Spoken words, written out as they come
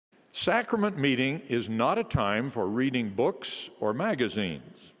Sacrament meeting is not a time for reading books or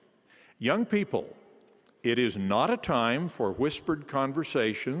magazines. Young people, it is not a time for whispered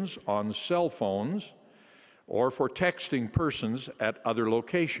conversations on cell phones or for texting persons at other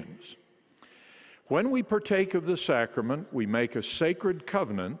locations. When we partake of the sacrament, we make a sacred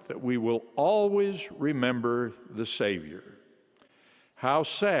covenant that we will always remember the Savior. How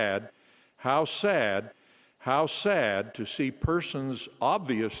sad, how sad, how sad to see persons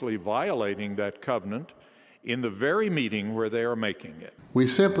obviously violating that covenant in the very meeting where they are making it. We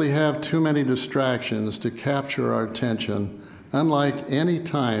simply have too many distractions to capture our attention, unlike any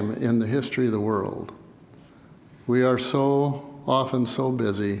time in the history of the world. We are so often so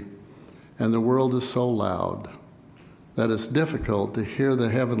busy, and the world is so loud, that it's difficult to hear the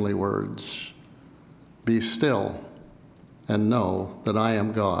heavenly words, "Be still and know that I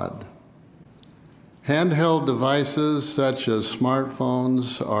am God." Handheld devices such as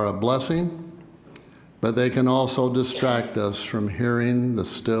smartphones are a blessing, but they can also distract us from hearing the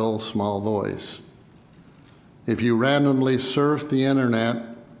still, small voice. If you randomly surf the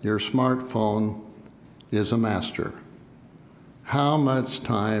internet, your smartphone is a master. How much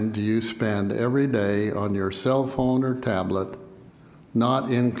time do you spend every day on your cell phone or tablet,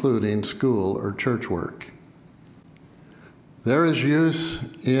 not including school or church work? There is use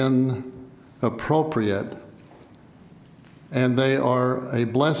in appropriate, and they are a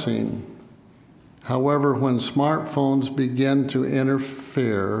blessing. However, when smartphones begin to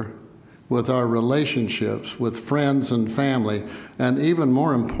interfere with our relationships with friends and family, and even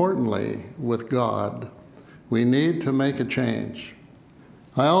more importantly, with God, we need to make a change.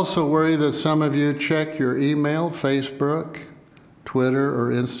 I also worry that some of you check your email, Facebook, Twitter,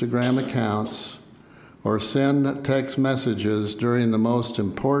 or Instagram accounts, or send text messages during the most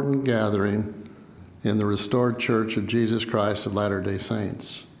important gathering in the restored Church of Jesus Christ of Latter-day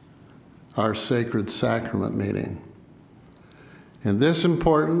Saints, our sacred sacrament meeting. In this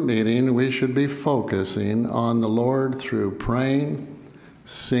important meeting, we should be focusing on the Lord through praying,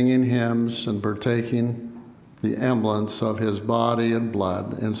 singing hymns, and partaking the emblems of his body and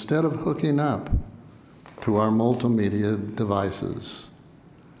blood instead of hooking up to our multimedia devices.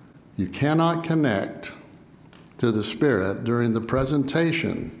 You cannot connect to the Spirit during the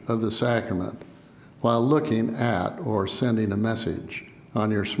presentation of the sacrament while looking at or sending a message on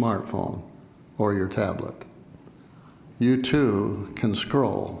your smartphone or your tablet. You too can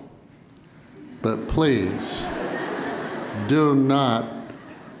scroll, but please do not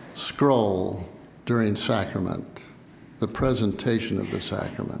scroll during sacrament, the presentation of the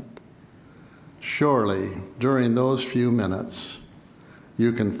sacrament. Surely, during those few minutes,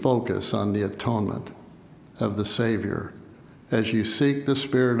 you can focus on the atonement of the Savior as you seek the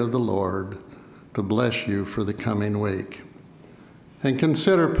Spirit of the Lord to bless you for the coming week. And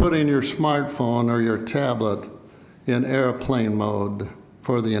consider putting your smartphone or your tablet in airplane mode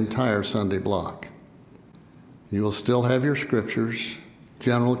for the entire Sunday block. You will still have your scriptures,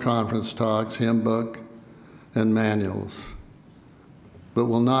 general conference talks, hymn book, and manuals, but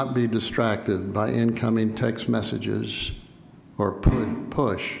will not be distracted by incoming text messages or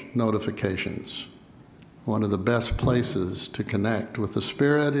push notifications. One of the best places to connect with the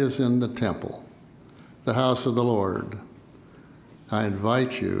Spirit is in the temple, the house of the Lord. I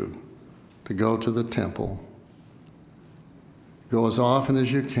invite you to go to the temple. Go as often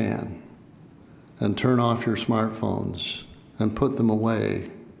as you can and turn off your smartphones and put them away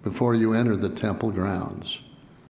before you enter the temple grounds.